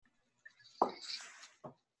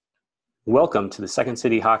Welcome to the Second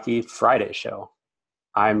City Hockey Friday Show.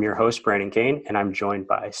 I'm your host, Brandon Kane, and I'm joined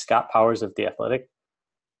by Scott Powers of The Athletic.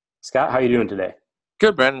 Scott, how are you doing today?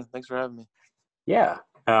 Good, Brandon. Thanks for having me. Yeah.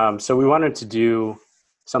 So we wanted to do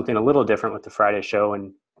something a little different with the Friday Show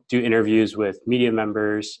and do interviews with media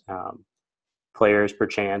members, players,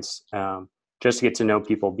 perchance, just to get to know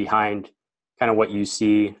people behind kind of what you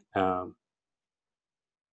see,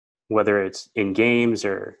 whether it's in games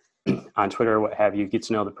or on Twitter or what have you, get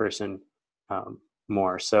to know the person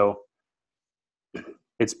more. So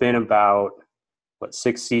it's been about,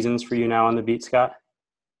 6 seasons for you now on the beat, Scott?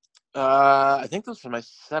 I think this was my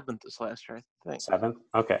seventh this last year, I think. Seventh?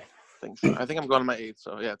 Okay. I think so. I think I'm going to my eighth,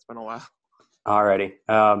 so yeah, it's been a while. Alrighty.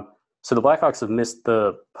 So the Blackhawks have missed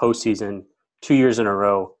the postseason 2 years in a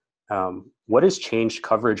row. What has changed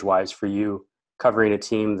coverage-wise for you covering a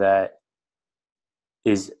team that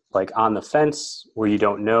is like on the fence where you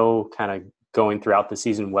don't know kind of going throughout the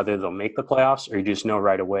season whether they'll make the playoffs or you just know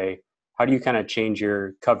right away? How do you kind of change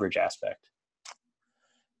your coverage aspect?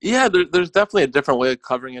 Yeah, there's definitely a different way of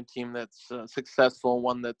covering a team that's successful,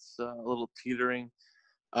 one that's a little teetering.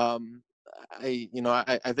 Um, I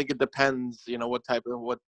think it depends,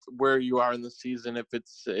 where you are in the season. If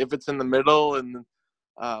it's in the middle and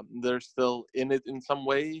they're still in it in some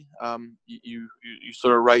way, you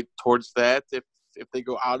sort of write towards that. If they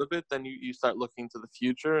go out of it, then you start looking to the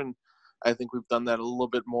future, and I think we've done that a little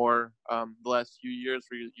bit more the last few years,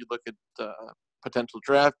 where you look at potential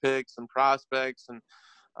draft picks and prospects, and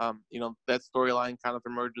that storyline kind of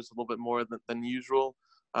emerges a little bit more than usual.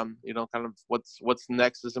 Kind of what's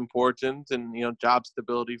next is important, and job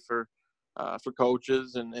stability for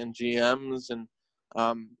coaches and GMs, and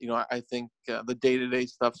I think the day-to-day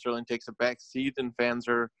stuff certainly takes a back seat, and fans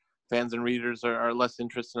and readers are less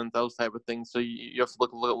interested in those type of things. So you have to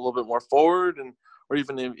look a little bit more forward, and or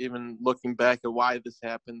even looking back at why this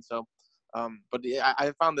happened. So. But yeah,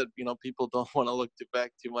 I found that people don't want to look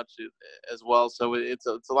back too much as well. So it's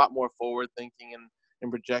a lot more forward thinking and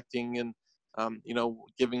projecting, and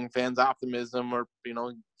giving fans optimism, or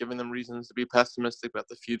giving them reasons to be pessimistic about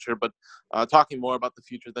the future. But talking more about the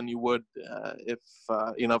future than you would if it's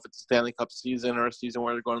a Stanley Cup season or a season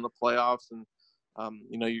where they're going to the playoffs, and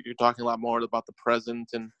you're talking a lot more about the present,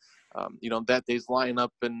 and that day's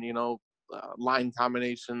lineup, and line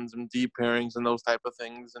combinations and deep pairings and those type of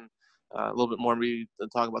things, and a little bit more maybe to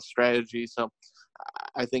talk about strategy. So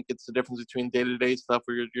I think it's the difference between day-to-day stuff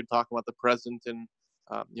where you're talking about the present, and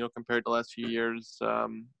compared to the last few years.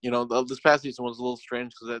 This past season was a little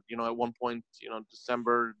strange because at one point,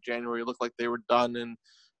 December, January, it looked like they were done, and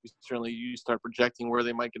you start projecting where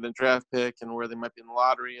they might get a draft pick and where they might be in the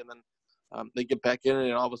lottery, and then they get back in it,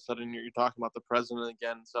 and all of a sudden you're talking about the president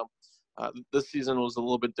again. So this season was a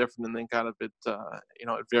little bit different, and then kind of it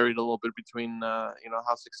varied a little bit between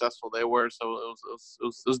how successful they were. So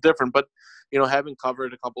it was different, but having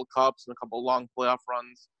covered a couple of cups and a couple of long playoff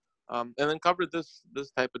runs, and then covered this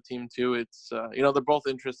type of team too. It's they're both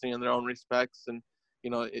interesting in their own respects, and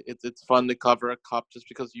it's fun to cover a cup just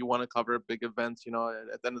because you want to cover big events. At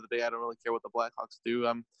the end of the day, I don't really care what the Blackhawks do.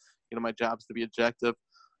 My job's to be objective.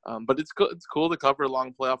 But it's cool to cover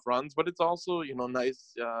long playoff runs, but it's also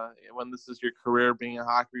nice when this is your career being a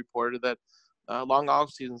hockey reporter, that long off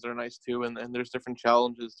seasons are nice too, and there's different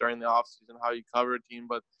challenges during the off season how you cover a team,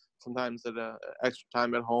 but sometimes at extra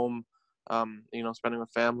time at home, spending with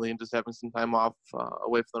family and just having some time off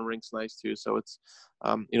away from the rink's nice too. So it's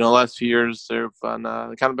the last few years there have kind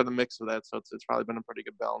of been a mix of that, so it's probably been a pretty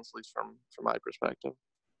good balance, at least from my perspective.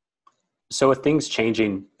 So with things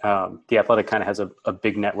changing, The Athletic kind of has a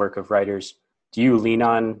big network of writers. Do you lean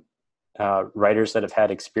on writers that have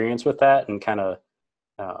had experience with that and kind of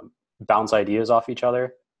bounce ideas off each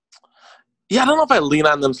other? Yeah, I don't know if I lean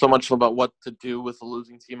on them so much about what to do with a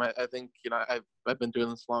losing team. I think I've been doing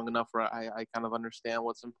this long enough where I kind of understand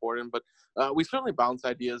what's important. But we certainly bounce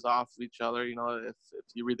ideas off of each other. If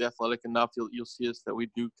you read The Athletic enough, you'll see us that we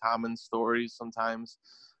do common stories sometimes.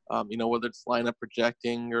 Whether it's lineup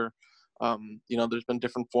projecting or there's been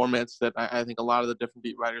different formats that I think a lot of the different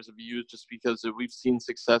beat writers have used just because we've seen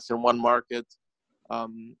success in one market,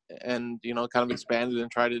 and kind of expanded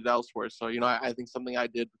and tried it elsewhere. So I think something I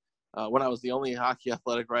did when I was the only hockey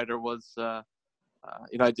athletic writer was I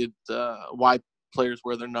did why players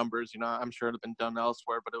wear their numbers. I'm sure it had been done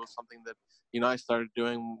elsewhere, but it was something that I started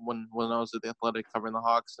doing when I was at the Athletic covering the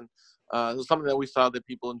Hawks, and it was something that we saw that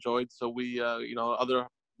people enjoyed. So we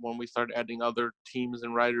when we started adding other teams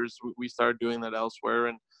and writers, we started doing that elsewhere,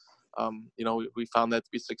 and we found that to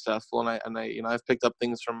be successful. And I've picked up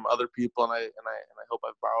things from other people, and I hope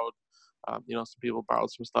I've borrowed Some people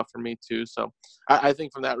borrowed some stuff from me too. So I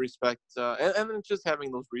think from that respect, and then just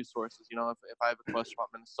having those resources, if I have a question about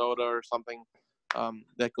Minnesota or something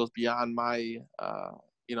that goes beyond my,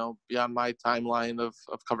 beyond my timeline of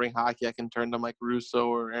covering hockey, I can turn to Mike Russo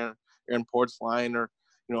or Aaron Portzline or,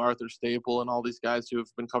 Arthur Staple and all these guys who have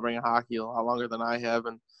been covering hockey a lot longer than I have.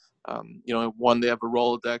 And, one, they have a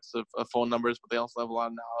Rolodex of phone numbers, but they also have a lot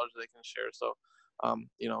of knowledge they can share. So,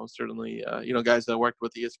 certainly, guys that worked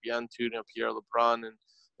with ESPN too, Pierre LeBrun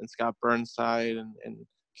and Scott Burnside and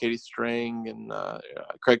Katie Strang and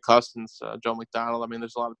Craig Custance, Joe McDonald. I mean,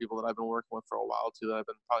 there's a lot of people that I've been working with for a while too that I've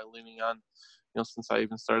been probably leaning on, since I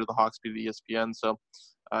even started the Hawks beat at ESPN. So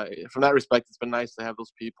from that respect, it's been nice to have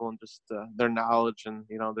those people and just their knowledge and,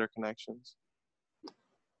 their connections.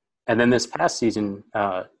 And then this past season,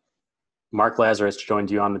 Mark Lazarus joined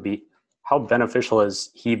you on the beat. How beneficial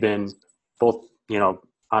has he been both,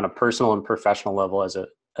 on a personal and professional level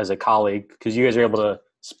as a colleague? Because you guys are able to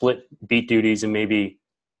split beat duties and maybe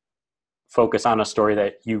focus on a story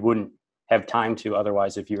that you wouldn't have time to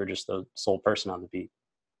otherwise if you were just the sole person on the beat.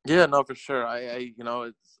 Yeah, no, for sure.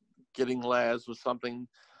 It's getting Laz was something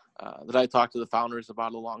that I talked to the founders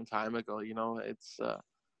about a long time ago. It's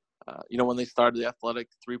when they started the Athletic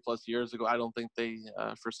 3+ years ago, I don't think they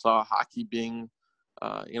foresaw hockey being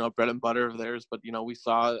bread and butter of theirs. But we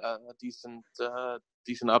saw a decent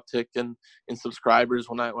uptick in subscribers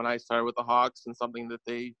when I started with the Hawks, and something that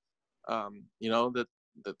they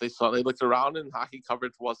that they saw. They looked around, and hockey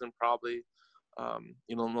coverage wasn't probably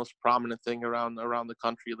the most prominent thing around the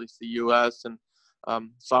country, at least the U.S. And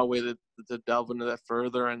saw a way to delve into that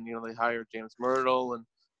further. And they hired James Myrtle and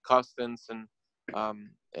Custance and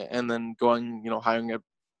then going hiring a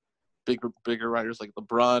bigger writers like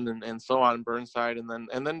LeBrun and so on, Burnside, and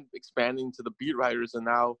then expanding to the beat writers, and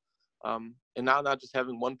now not just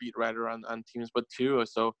having one beat writer on teams but two.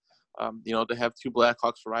 So to have two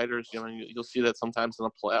Blackhawks writers, you'll see that sometimes in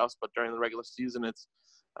the playoffs, but during the regular season, it's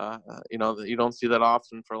you don't see that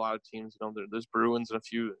often for a lot of teams. There's Bruins and a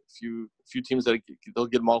few teams that they'll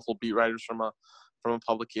get multiple beat writers from a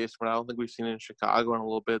publication, but I don't think we've seen it in Chicago in a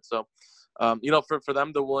little bit. So, for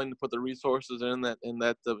them to willing to put the resources in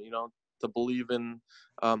that to believe in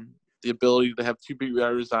the ability to have two beat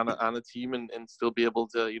writers on a team and still be able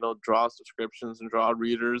to draw subscriptions and draw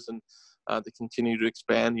readers and to continue to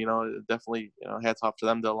expand, definitely hats off to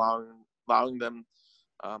them to allowing them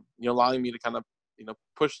allowing me to kind of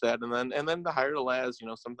push that, and then to hire Laz,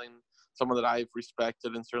 someone that I've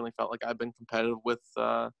respected and certainly felt like I've been competitive with.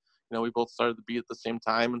 We both started the beat at the same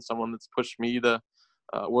time, and someone that's pushed me to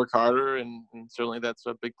work harder, and certainly that's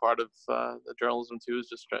a big part of the journalism too, is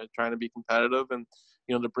just trying to be competitive, and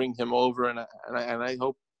to bring him over, and I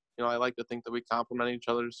hope, I like to think that we complement each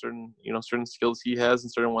other. Certain skills he has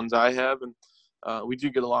and certain ones I have, and we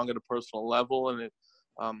do get along at a personal level, and it.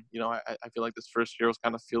 I feel like this first year was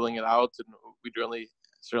kind of feeling it out, and we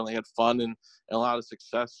certainly had fun and a lot of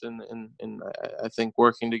success in I think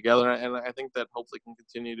working together, and I think that hopefully can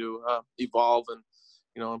continue to evolve and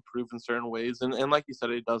improve in certain ways, and like you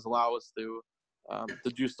said, it does allow us to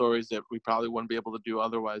do stories that we probably wouldn't be able to do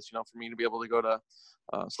otherwise. For me to be able to go to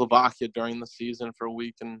Slovakia during the season for a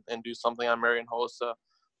week and do something on Marian Hossa,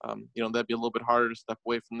 that'd be a little bit harder to step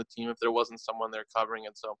away from the team if there wasn't someone there covering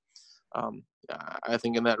it. So I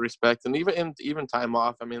think in that respect, and even time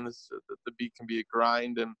off, I mean, the beat can be a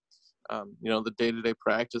grind, and the day-to-day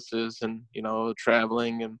practices, and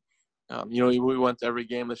traveling, and we went to every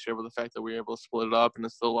game this year, with the fact that we were able to split it up, and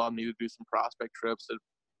it still allowed me to do some prospect trips.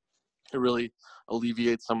 It really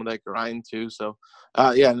alleviates some of that grind too. So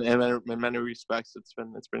in many respects, it's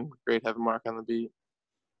been great having Mark on the beat.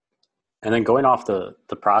 And then going off the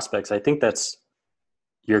prospects, I think that's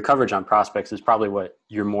your coverage on prospects is probably what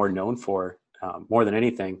you're more known for, more than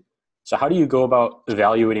anything. So how do you go about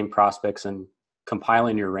evaluating prospects and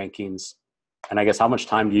compiling your rankings? And I guess how much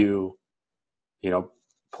time do you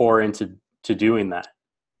pour into doing that?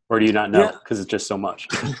 Or do you not know because it's just so much?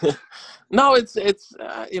 No, it's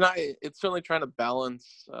certainly trying to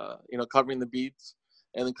balance, covering the beats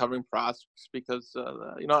and then covering prospects, because,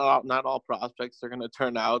 not all prospects are going to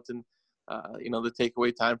turn out, and, the take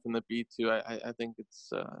away time from the beat too. I think it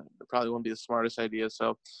probably won't be the smartest idea.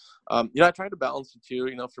 So, I try to balance it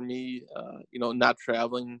too. For me, not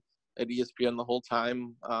traveling at ESPN the whole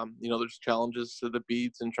time. There's challenges to the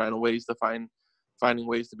beats and finding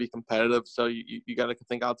ways to be competitive. So you got to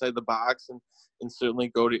think outside the box and certainly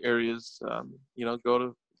go to areas, go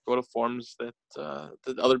to forms that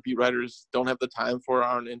other beat writers don't have the time for,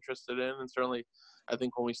 aren't interested in. And certainly, I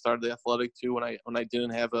think when we started the Athletic too, when I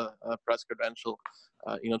didn't have a press credential,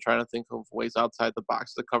 trying to think of ways outside the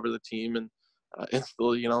box to cover the team, and and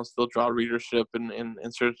still, still draw readership and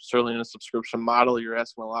certainly in a subscription model, you're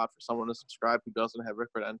asking a lot for someone to subscribe who doesn't have a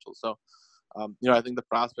credential. So, I think the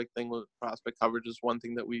prospect thing with prospect coverage is one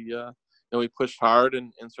thing that we pushed hard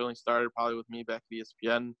and certainly started probably with me back at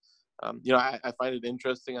ESPN. I find it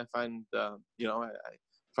interesting. I find,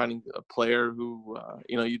 finding a player who,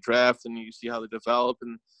 you draft and you see how they develop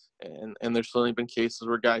and there's certainly been cases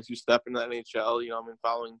where guys who step into the NHL,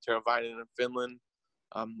 following Teravainen in Finland,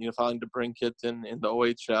 following DeBrincat in the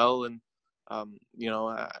OHL. And,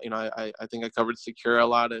 I think I covered Sekera a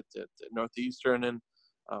lot at Northeastern. And,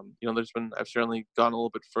 I've certainly gone a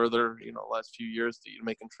little bit further, the last few years to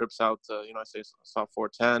making trips out to, I saw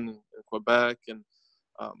 410 in Quebec and,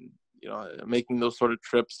 making those sort of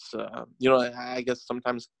trips, I guess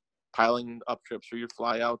sometimes piling up trips where you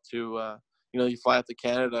fly out to, you fly out to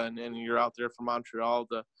Canada and you're out there from Montreal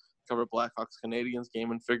to cover Blackhawks Canadiens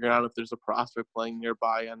game and figuring out if there's a prospect playing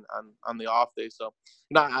nearby on the off day. So,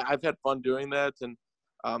 I've had fun doing that. And,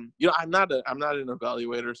 I'm not an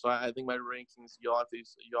evaluator, so I think my rankings you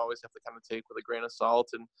always have to kind of take with a grain of salt.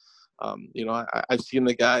 And I've seen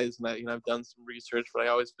the guys, and I've done some research, but I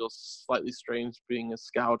always feel slightly strange being a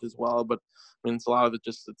scout as well. But it's a lot of it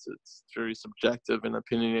just it's very subjective and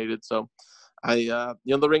opinionated. So the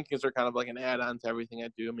rankings are kind of like an add-on to everything I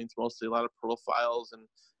do. It's mostly a lot of profiles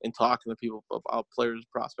and talking to people about players,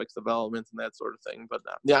 prospects, development, and that sort of thing. But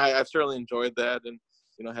I've certainly enjoyed that. And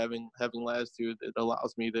having Latitude, it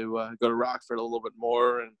allows me to go to Rockford a little bit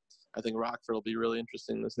more, and I think Rockford will be really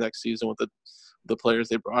interesting this next season with the players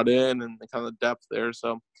they brought in and the kind of depth there.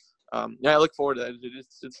 So, I look forward to that.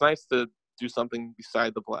 It's nice to do something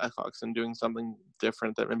beside the Blackhawks and doing something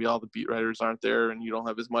different that maybe all the beat writers aren't there, and you don't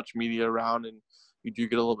have as much media around, and you do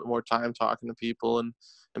get a little bit more time talking to people, and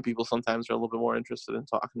people sometimes are a little bit more interested in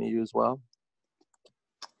talking to you as well.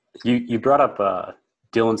 You brought up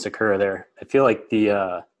Dylan Sekera there. I feel like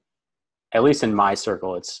at least in my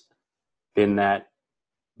circle, it's been that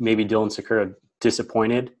maybe Dylan Sekera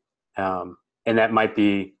disappointed, and that might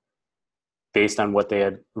be based on what they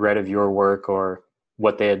had read of your work or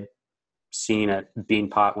what they had seen at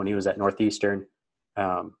Beanpot when he was at Northeastern.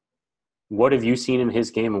 What have you seen in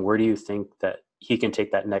his game, and where do you think that he can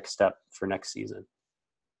take that next step for next season?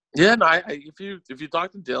 Yeah, no. If you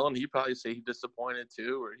talk to Dylan, he'd probably say he disappointed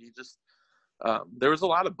too, or he just there was a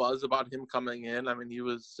lot of buzz about him coming in. He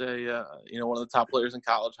was one of the top players in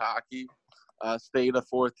college hockey. Stayed a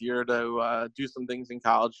fourth year to do some things in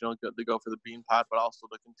college, to go for the Beanpot, but also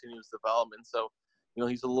to continue his development. So,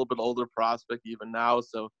 he's a little bit older prospect even now.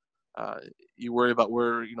 So you worry about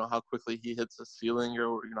where, how quickly he hits the ceiling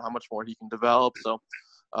or, how much more he can develop. So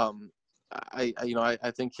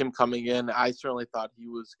I think him coming in, I certainly thought he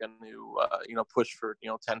was going to, push for,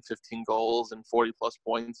 10, 15 goals and 40 plus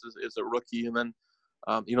points as a rookie. And then,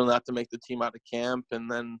 not to make the team out of camp. And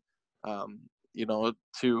then,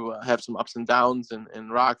 to have some ups and downs in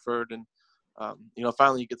Rockford. And,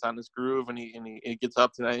 finally he gets on his groove and he gets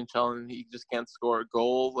up to the NHL and he just can't score a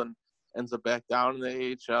goal and ends up back down in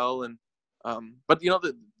the AHL. And, but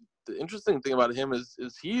the interesting thing about him is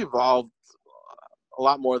he evolved a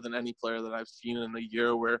lot more than any player that I've seen in a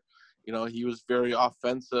year where, he was very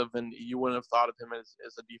offensive and you wouldn't have thought of him as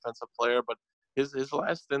a defensive player, but his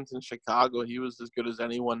last stint in Chicago, he was as good as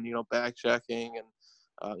anyone, back checking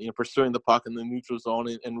and, pursuing the puck in the neutral zone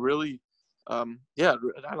and really, I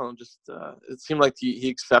don't know, just it seemed like he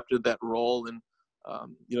accepted that role and,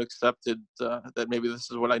 accepted that maybe this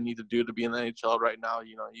is what I need to do to be in the NHL right now.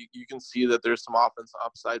 You can see that there's some offensive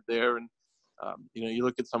upside there. And, you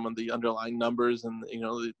look at some of the underlying numbers and,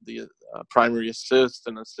 the primary assists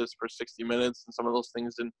and assists per 60 minutes and some of those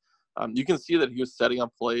things. And you can see that he was setting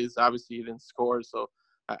up plays. Obviously, he didn't score. So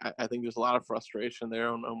I think there's a lot of frustration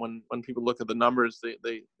there. And when people look at the numbers,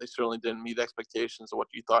 they certainly didn't meet expectations of what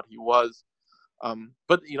you thought he was.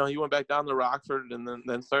 But, he went back down to Rockford and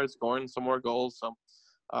then started scoring some more goals. So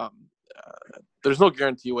there's no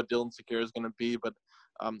guarantee what Dylan Sekera is going to be. But,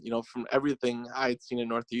 from everything I had seen in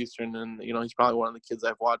Northeastern, and, he's probably one of the kids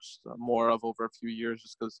I've watched more of over a few years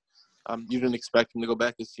just because you didn't expect him to go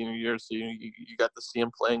back his senior year. So, you got to see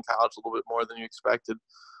him play in college a little bit more than you expected.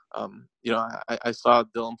 I saw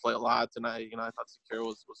Dylan play a lot, and I thought Sekera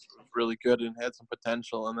was really good and had some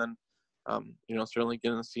potential. And then, certainly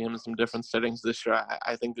getting to see him in some different settings this year,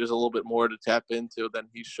 I think there's a little bit more to tap into than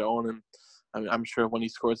he's shown. And I'm sure when he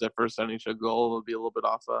scores that first NHL goal, it'll be a little bit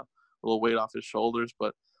a little weight off his shoulders.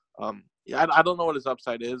 But I don't know what his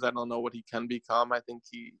upside is. I don't know what he can become. I think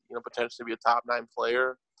he, potentially be a top 9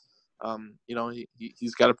 player.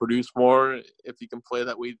 He's got to produce more if he can play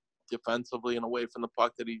that way defensively and away from the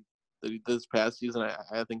puck that he did this past season.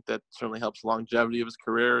 I think that certainly helps the longevity of his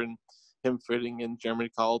career. And him fitting in Jeremy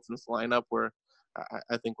Colleton's lineup, where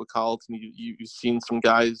I think with Colleton, you've seen some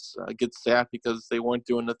guys get sacked because they weren't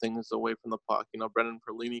doing the things away from the puck. Brendan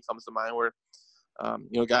Perlini comes to mind, where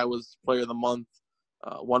guy was player of the month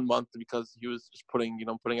 1 month because he was just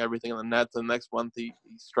putting everything in the net. The next month he's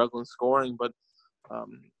struggling scoring, but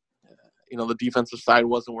um, the defensive side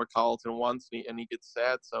wasn't where Colleton wants, and he gets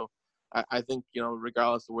sad. So I think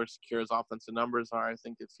regardless of where Secura's offensive numbers are, I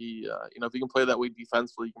think if he if he can play that way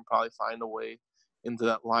defensively, he can probably find a way into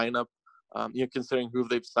that lineup. Considering who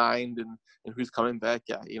they've signed and who's coming back,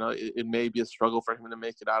 it may be a struggle for him to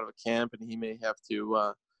make it out of a camp, and he may have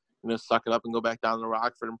to suck it up and go back down to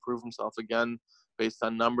Rockford and prove himself again based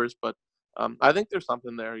on numbers. But I think there's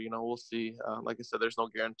something there. We'll see. Like I said, there's no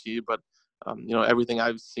guarantee, but everything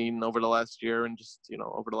I've seen over the last year and just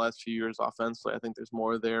over the last few years offensively, I think there's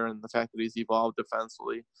more there, and the fact that he's evolved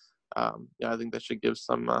defensively, I think that should give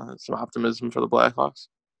some optimism for the Blackhawks.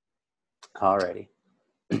 Alrighty.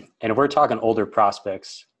 And if we're talking older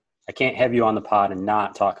prospects, I can't have you on the pod and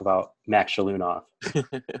not talk about Max Shalunov.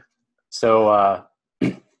 So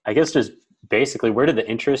I guess just basically, where did the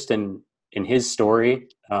interest in his story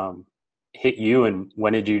hit you, and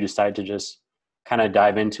when did you decide to just kind of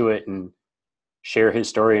dive into it and share his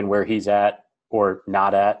story and where he's at or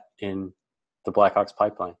not at in the Blackhawks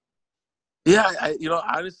pipeline? Yeah,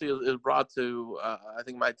 honestly, it was brought to, I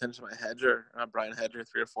think, my attention by Hedger, Brian Hedger,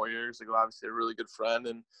 3 or 4 years ago. Obviously, a really good friend,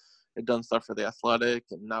 and had done stuff for The Athletic,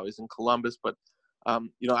 and now he's in Columbus. But, I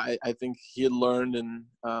think he had learned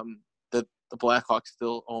that the Blackhawks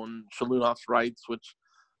still own Shalunov's rights, which,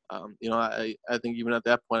 I think even at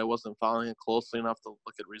that point, I wasn't following it closely enough to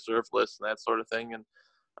look at reserve lists and that sort of thing. And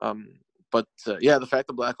the fact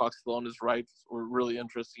that Blackhawks still owned his rights were really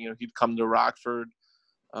interesting. He'd come to Rockford.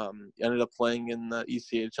 Ended up playing in the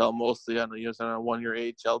ECHL mostly. I know he was on a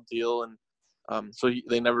 1-year AHL deal, and so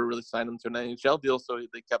they never really signed him to an NHL deal. So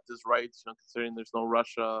they kept his rights, considering there's no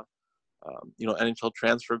Russia, NHL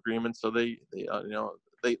transfer agreement. So they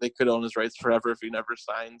could own his rights forever if he never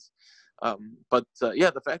signs.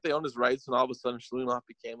 The fact they owned his rights, and all of a sudden Shalunov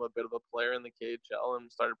became a bit of a player in the KHL and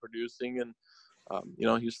started producing, and he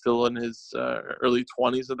was still in his early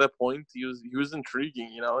 20s at that point. He was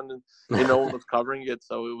intriguing, and no one was covering it,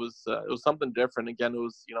 so it was something different. Again, it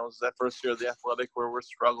was that first year of the Athletic where we're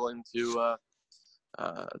struggling to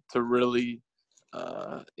really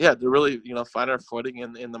find our footing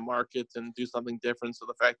in the market and do something different. So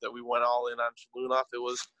the fact that we went all in on Shalunov, it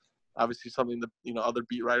was obviously something that other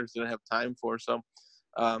beat writers didn't have time for. So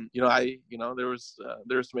there was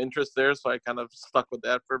some interest there, so I kind of stuck with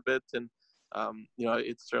that for a bit, and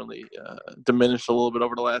it's certainly diminished a little bit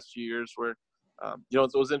over the last few years where,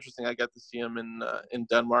 it was interesting. I got to see him in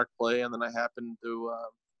Denmark play, and then I happened to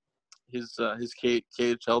his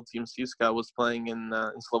KHL team, CSKA, was playing in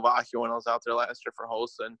Slovakia when I was out there last year for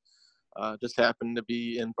Hossa, and just happened to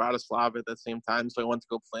be in Bratislava at that same time. So I went to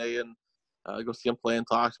go play and go see him play and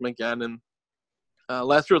talk to him again. And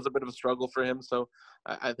last year was a bit of a struggle for him, so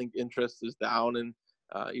I think interest is down. And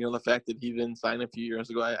the fact that he didn't sign a few years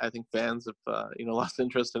ago, I think fans have, lost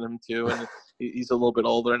interest in him too. And he's a little bit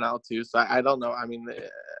older now too. So I don't know. I mean,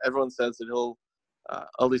 everyone says that he'll,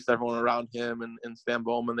 at least everyone around him and Stan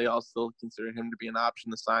Bowman, they all still consider him to be an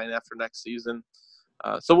option to sign after next season.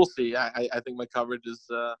 So we'll see. I think my coverage is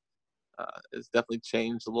definitely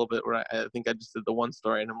changed a little bit, where I think I just did the one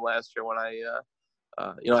story on him last year when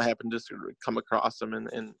I happened to just come across him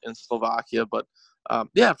in Slovakia. But like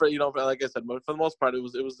I said, for the most part, it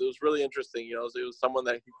was really interesting. It was someone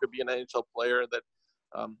that he could be an NHL player that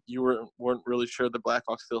you weren't really sure the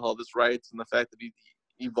Blackhawks still held his rights, and the fact that he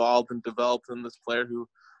evolved and developed in this player who,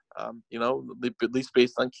 at least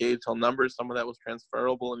based on KHL numbers, some of that was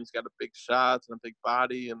transferable, and he's got a big shot and a big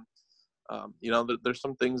body, and there's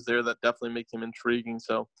some things there that definitely make him intriguing.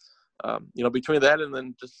 So, between that and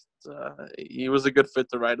then just he was a good fit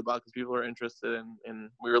to write about because people were interested and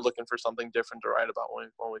we were looking for something different to write about when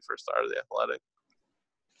we first started The Athletic.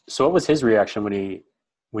 So what was his reaction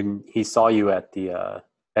when he saw you at the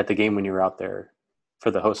game when you were out there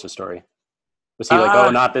for the Hossa story? Was he like, "Oh,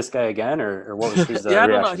 not this guy again," or what was his I reaction?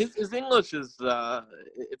 don't know. His English is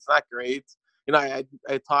it's not great. I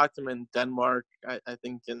talked to him in Denmark. I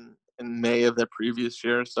think in May of the previous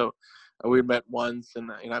year. So we met once,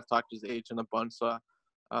 and I've talked to his agent a bunch. So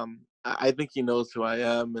I think he knows who I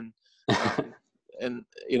am, and and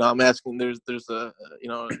I'm asking. There's a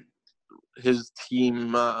his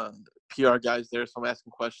team PR guys there, so I'm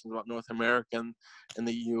asking questions about North America and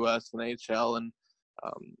the U.S. and AHL, and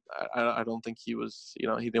I don't think he was, he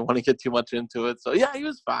didn't want to get too much into it. So yeah, he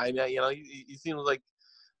was fine. Yeah, he seems like,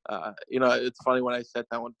 it's funny when I sat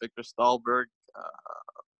down with Victor Stahlberg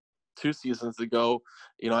 2 seasons ago,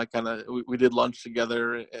 we did lunch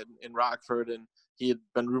together in Rockford, and he had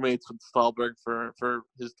been roommates with Stahlberg for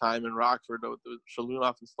his time in Rockford.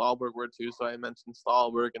 Shalunov and Stahlberg were too, so I mentioned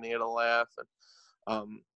Stahlberg, and he had a laugh.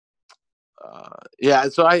 And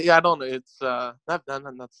so I don't know. It's not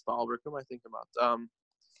Stahlberg. Who am I thinking about?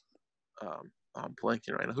 I'm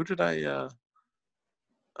blanking right now. Who did I?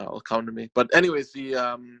 It'll come to me. But anyways, he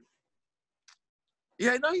was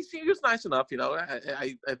nice enough.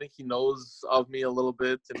 I think he knows of me a little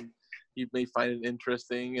bit, and he may find it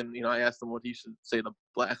interesting. And I asked him what he should say to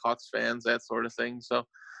Blackhawks fans, that sort of thing. So,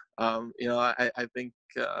 I think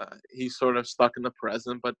he's sort of stuck in the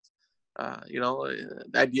present, but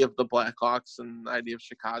the idea of the Blackhawks and the idea of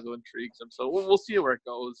Chicago intrigues him. So we'll see where it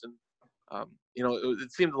goes. And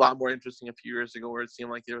it seemed a lot more interesting a few years ago, where it seemed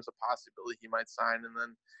like there was a possibility he might sign,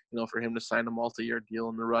 and then for him to sign a multi-year deal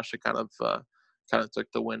in the Russia kind of took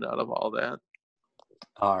the wind out of all that.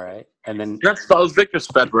 All right, and then that was Victor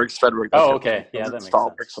Svedberg. Oh, okay, yeah, that makes sense.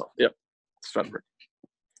 So, yep, Svedberg.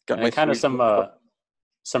 And kind of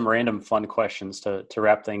some random fun questions to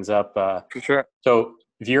wrap things up. For sure. So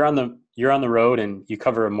if you're on the road and you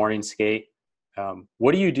cover a morning skate,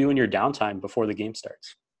 what do you do in your downtime before the game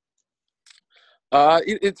starts?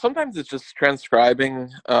 Sometimes it's just transcribing,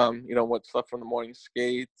 what stuff from the morning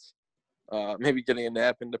skates. Maybe getting a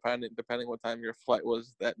nap, and depending what time your flight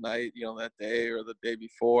was that night, that day or the day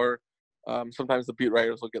before. Sometimes the beat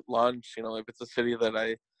writers will get lunch. If it's a city that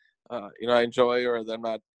I enjoy, or that I'm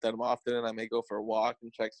not that often, and I may go for a walk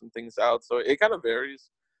and check some things out. So it kind of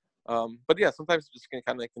varies. But yeah, sometimes you just can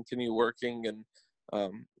kind of continue working and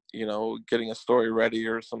getting a story ready,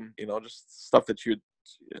 or some just stuff that you'd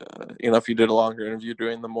if you did a longer interview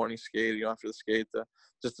during the morning skate, after the skate,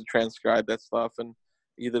 just to transcribe that stuff, and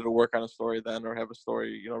either to work on a story then, or have a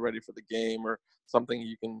story ready for the game, or something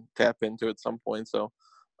you can tap into at some point. So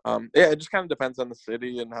it just kind of depends on the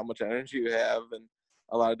city and how much energy you have, and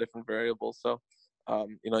a lot of different variables. So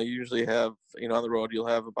you usually have on the road you'll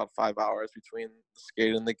have about 5 hours between the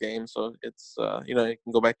skate and the game. So it's you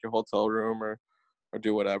can go back to your hotel room or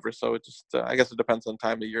do whatever. So it just I guess it depends on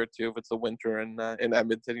time of year too. If it's the winter in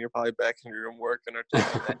Edmonton, you're probably back in your room working, or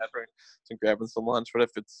taking a nap, or grabbing some lunch. But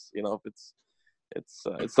if it's it's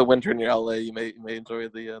the winter in your LA, you may enjoy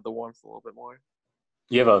the warmth a little bit more.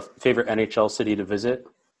 Do you have a favorite NHL city to visit?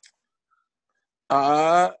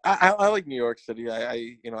 I like New York City.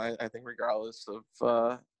 I think regardless of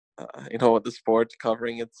what the sport's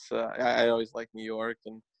covering, it's I always like New York,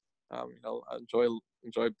 and I enjoy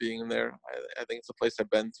being there. I think it's a place I've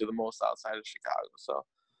been to the most outside of Chicago. So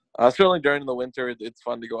certainly during the winter, it's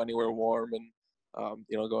fun to go anywhere warm, and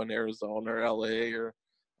go in Arizona or LA or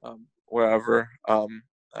wherever. And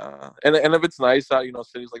if it's nice out,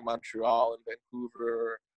 cities like Montreal and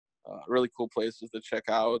Vancouver, really cool places to check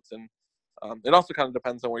out. And it also kind of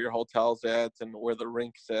depends on where your hotel's at and where the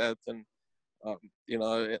rink's at. And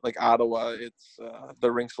like Ottawa, it's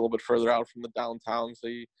the rink's a little bit further out from the downtown, so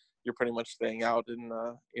you're pretty much staying out in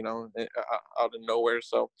out in nowhere.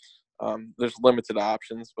 So there's limited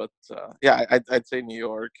options. But yeah, I'd say New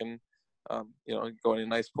York, and going to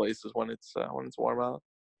nice places when it's warm out.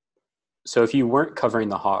 So if you weren't covering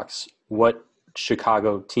the Hawks, what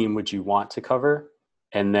Chicago team would you want to cover?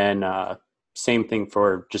 And then same thing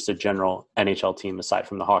for just a general NHL team aside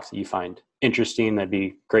from the Hawks that you find interesting, that'd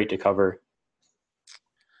be great to cover.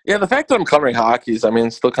 Yeah, the fact that I'm covering hockey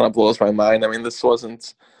still kind of blows my mind. This was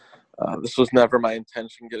never my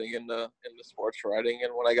intention getting into sports writing.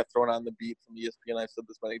 And when I got thrown on the beat from ESPN, I've said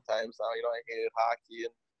this many times now, I hated hockey,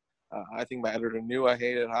 and I think my editor knew I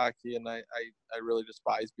hated hockey, and I really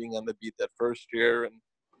despised being on the beat that first year. And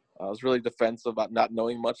I was really defensive about not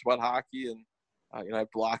knowing much about hockey, and I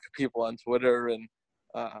block people on Twitter, and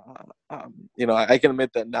I can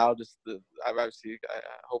admit that now. I've obviously,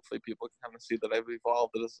 hopefully, people can kind of see that I've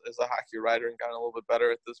evolved as a hockey writer and gotten a little bit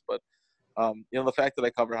better at this. But the fact that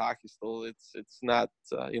I cover hockey still, it's not.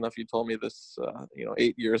 If you told me this,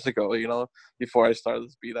 8 years ago, before I started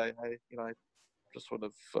this beat, I just would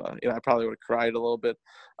have, I probably would have cried a little bit.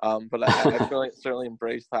 But I certainly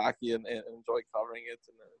embraced hockey and enjoy covering it,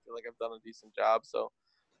 and I feel like I've done a decent job. So,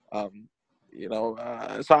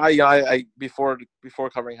 so I before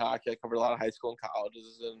covering hockey, I covered a lot of high school and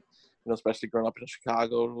colleges, and especially growing up in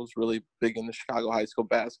Chicago, it was really big into Chicago high school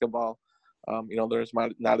basketball. There's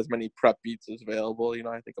not as many prep beats as available.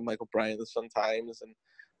 I think of Michael Bryant, the Sun-Times, and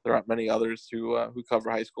there aren't many others who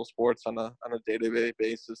cover high school sports on a day-to-day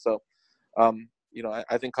basis. So, I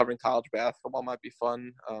think covering college basketball might be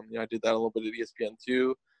fun. I did that a little bit at ESPN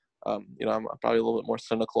too. I'm probably a little bit more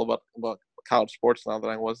cynical about college sports now than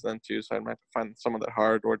I was then too. So I might find some of that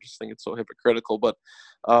hard, or just think it's so hypocritical. But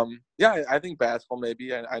yeah, I think basketball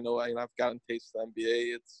maybe. I know I've gotten taste of the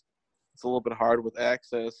NBA. It's a little bit hard with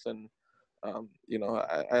access, and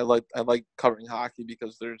I like covering hockey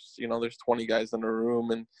because there's 20 guys in a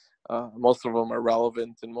room, and most of them are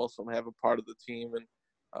relevant, and most of them have a part of the team, and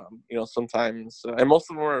sometimes, and most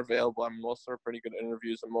of them are available. I mean, most of them are pretty good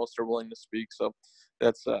interviews, and most are willing to speak. So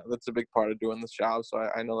that's a big part of doing this job. So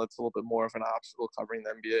I know that's a little bit more of an obstacle covering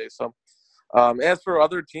the NBA. So as for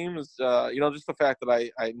other teams, just the fact that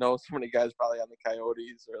I know so many guys probably on the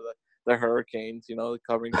Coyotes or the Hurricanes,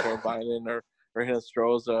 covering Corbinen or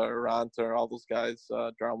Hinostroza or Ranta or all those guys,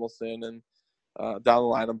 Dramelson, and down the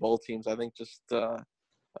line on both teams. I think just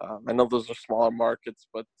I know those are smaller markets,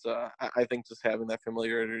 but I think just having that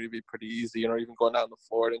familiarity would be pretty easy. Even going down to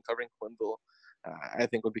Florida and covering Quinville, I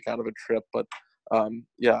think would be kind of a trip. But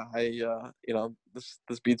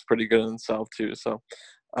this beat's pretty good in itself too. So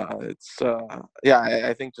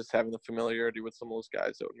I think just having the familiarity with some of those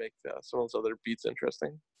guys that would make some of those other beats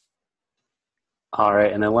interesting. All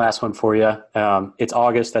right, and then last one for you. It's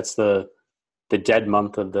August. That's the dead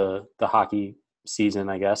month of the hockey season,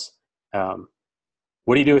 I guess.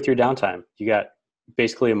 What do you do with your downtime? You got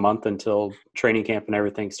basically a month until training camp and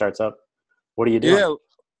everything starts up. What are you doing?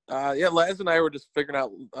 Laz and I were just figuring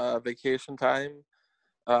out vacation time.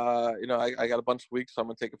 I got a bunch of weeks, so I'm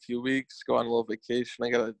gonna take a few weeks, go on a little vacation. I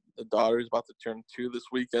got a daughter who's about to turn 2 this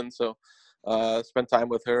weekend, so spend time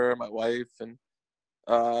with her, my wife, and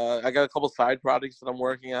I got a couple side projects that I'm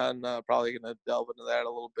working on. Probably gonna delve into that a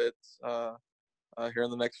little bit here in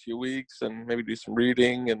the next few weeks, and maybe do some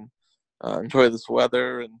reading and enjoy this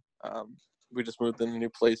weather. And we just moved in a new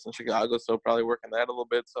place in Chicago, so probably working that a little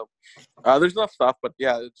bit. So there's enough stuff, but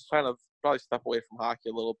yeah, just trying to probably step away from hockey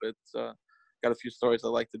a little bit. Got a few stories I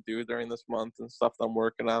like to do during this month and stuff that I'm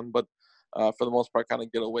working on, but for the most part, kind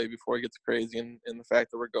of get away before it gets crazy. And the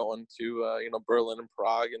fact that we're going to Berlin and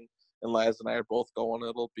Prague, and Laz and I are both going,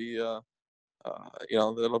 it'll be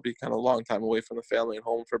it'll be kind of a long time away from the family and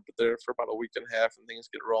home for about a week and a half, and things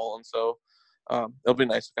get rolling. So it'll be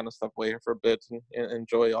nice to kind of step away here for a bit and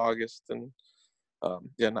enjoy August, and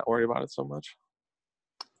not worry about it so much.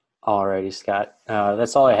 All righty, Scott.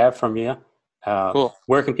 That's all I have from you. Cool.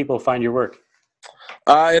 Where can people find your work?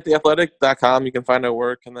 At theathletic.com, you can find our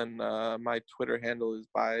work, and then my Twitter handle is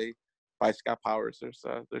by Scott Powers.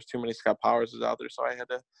 There's too many Scott Powerses out there, so I had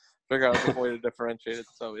to figure out a different way to differentiate it.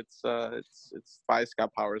 So it's by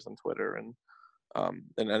Scott Powers on Twitter, and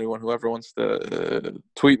whoever wants to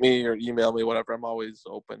tweet me or email me, whatever, I'm always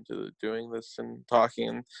open to doing this and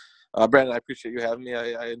talking. And Brandon, I appreciate you having me.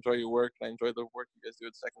 I enjoy your work, and I enjoy the work you guys do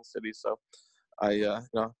at Second City. So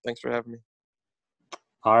thanks for having me.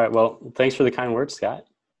 All right. Well, thanks for the kind words, Scott.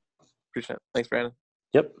 Appreciate it. Thanks, Brandon.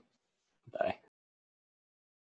 Yep. Bye.